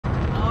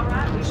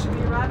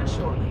arriving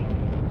shortly.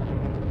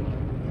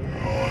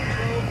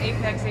 Control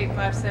Apex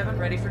 857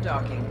 ready for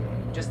docking.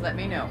 Just let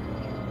me know.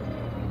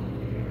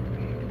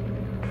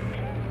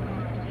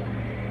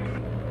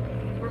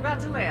 We're about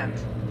to land.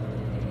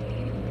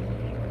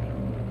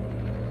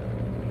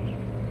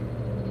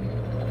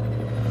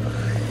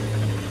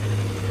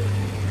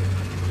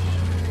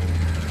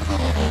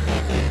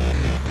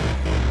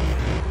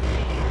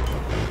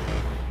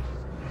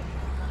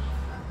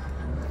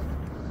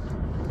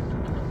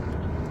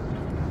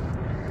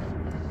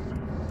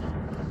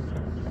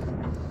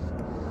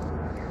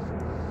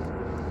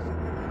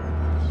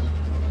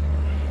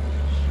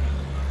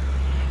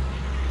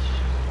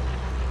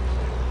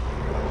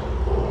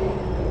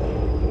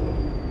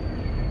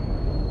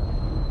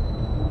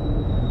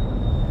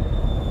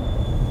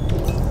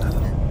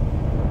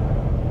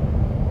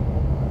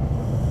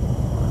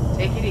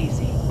 Take it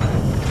easy.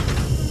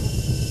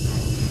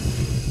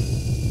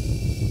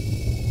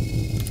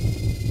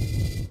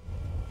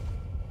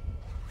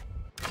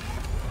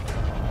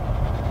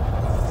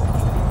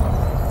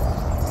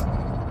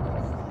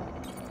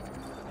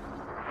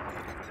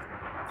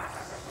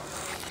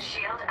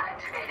 Shield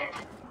activated.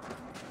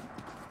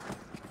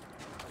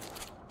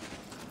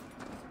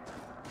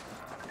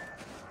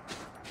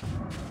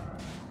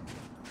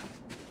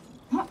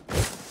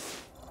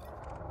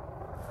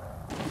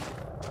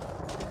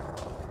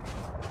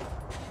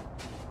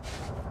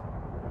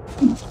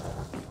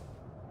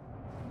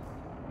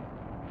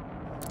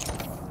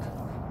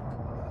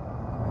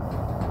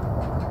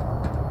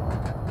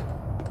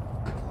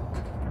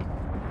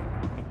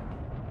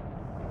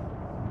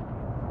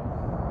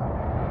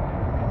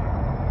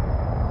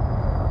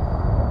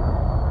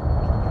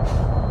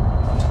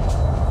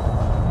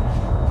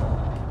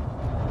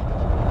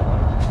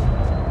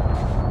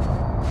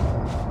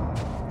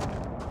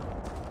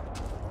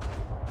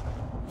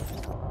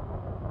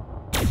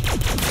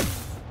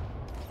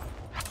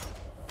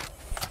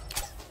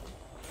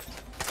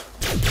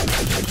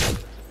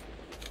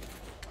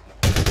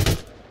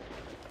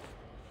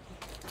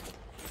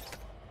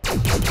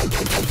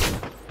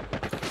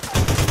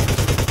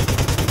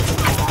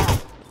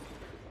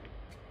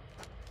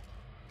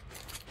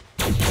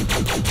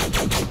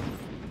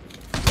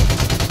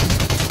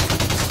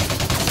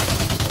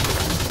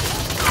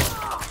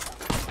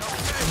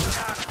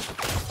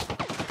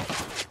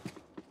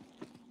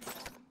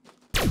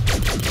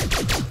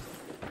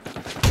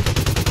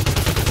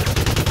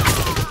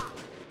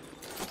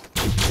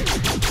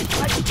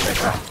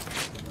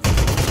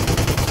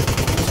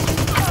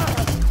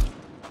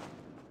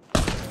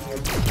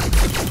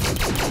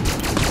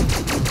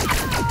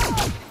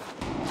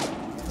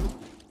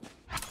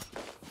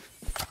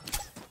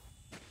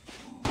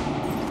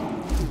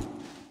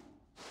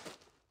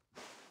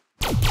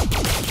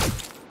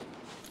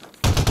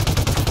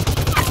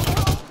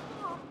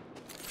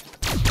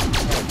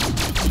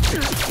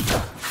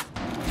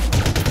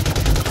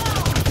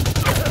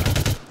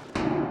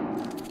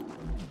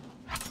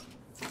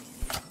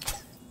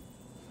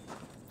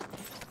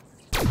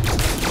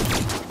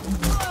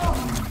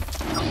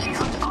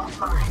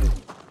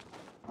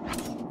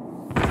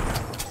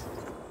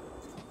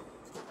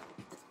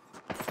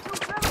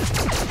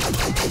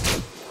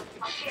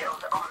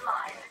 Shield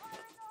online.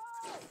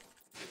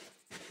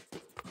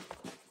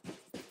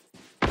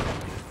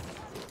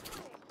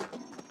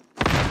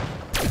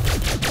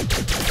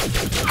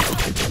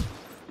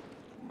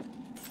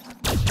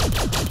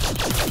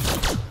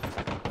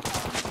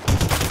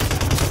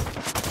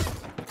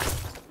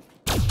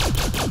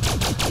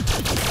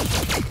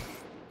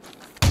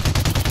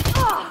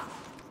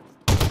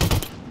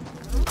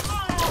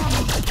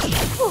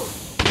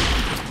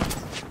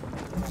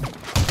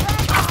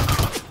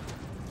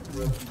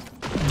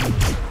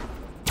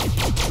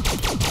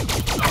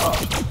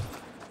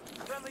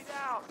 Friendly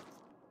down.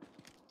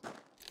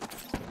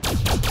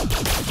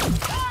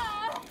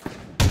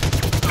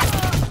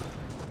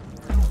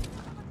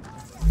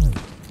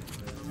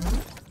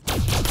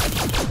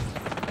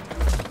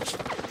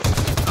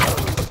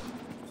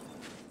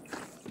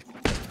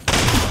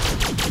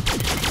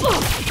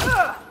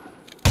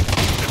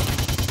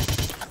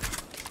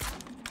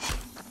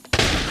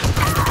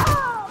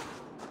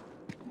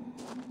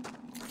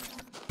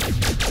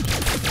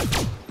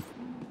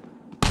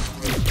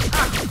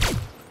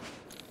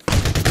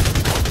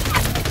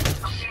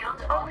 Shield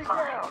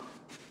offline.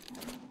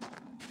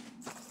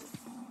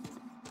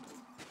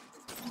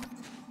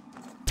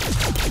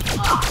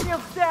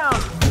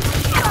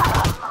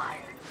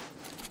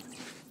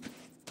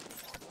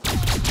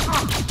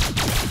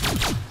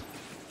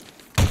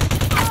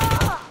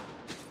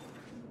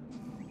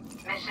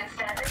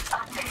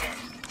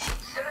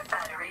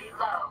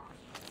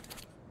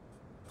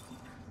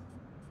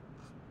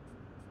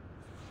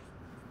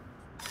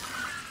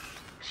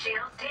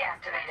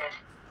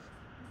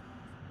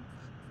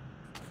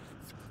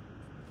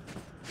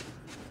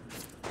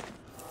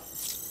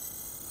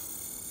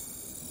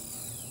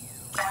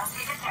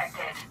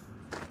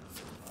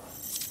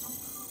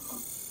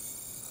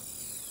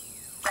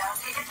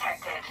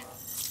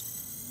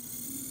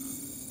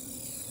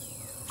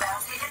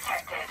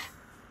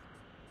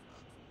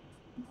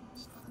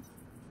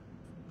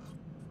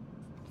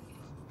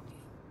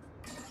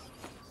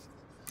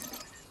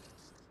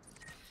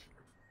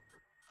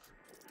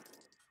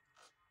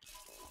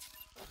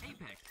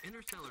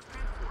 Interstellar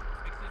Transport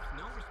accepts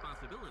no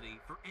responsibility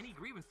for any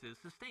grievances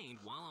sustained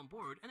while on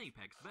board an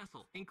Apex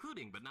vessel,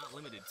 including but not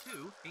limited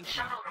to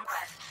Shuttle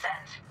request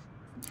sent.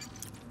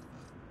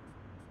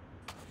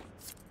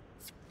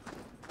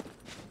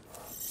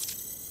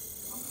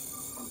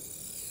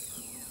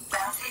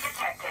 Bounty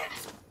detected.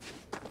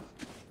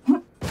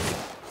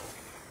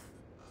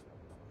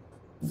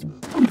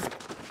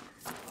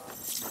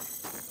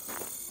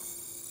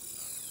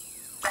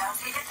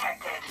 Bounty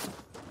detected.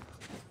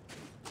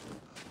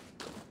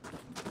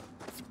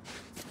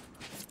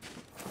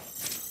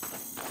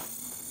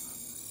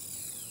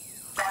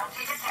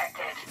 Bounty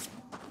detected.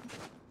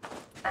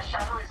 A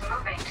shuttle is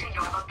moving to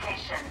your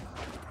location.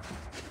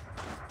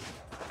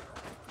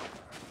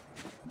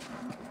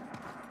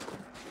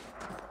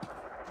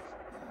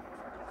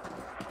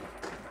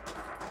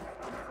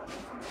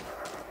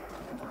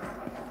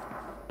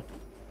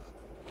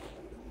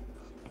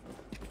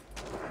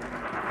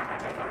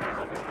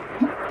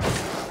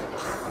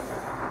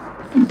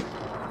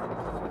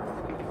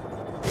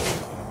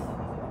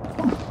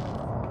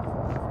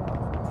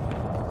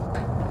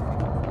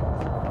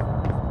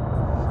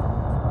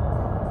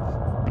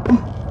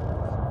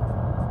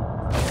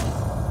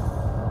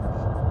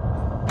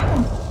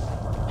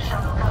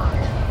 Shuttle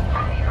docked.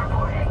 Ready for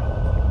boarding.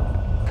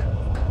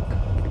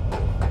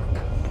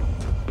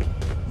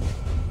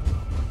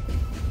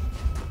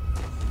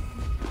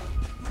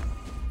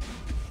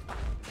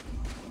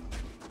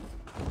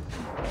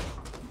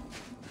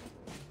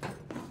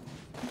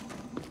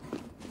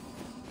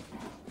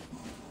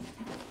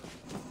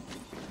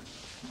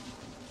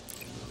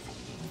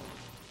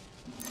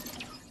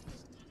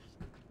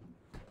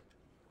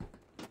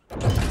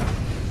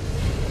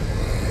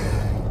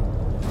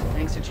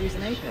 Thanks for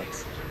choosing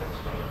Apex.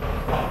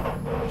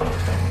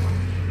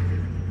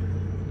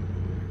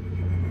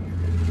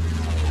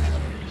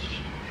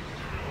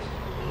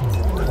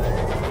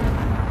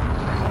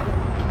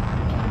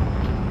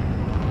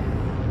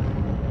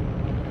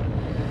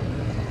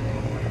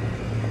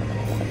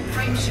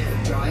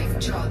 Frameshift drive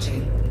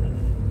charging.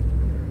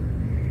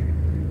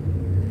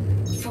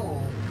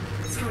 4,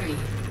 3,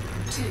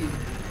 2,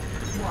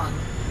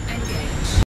 1.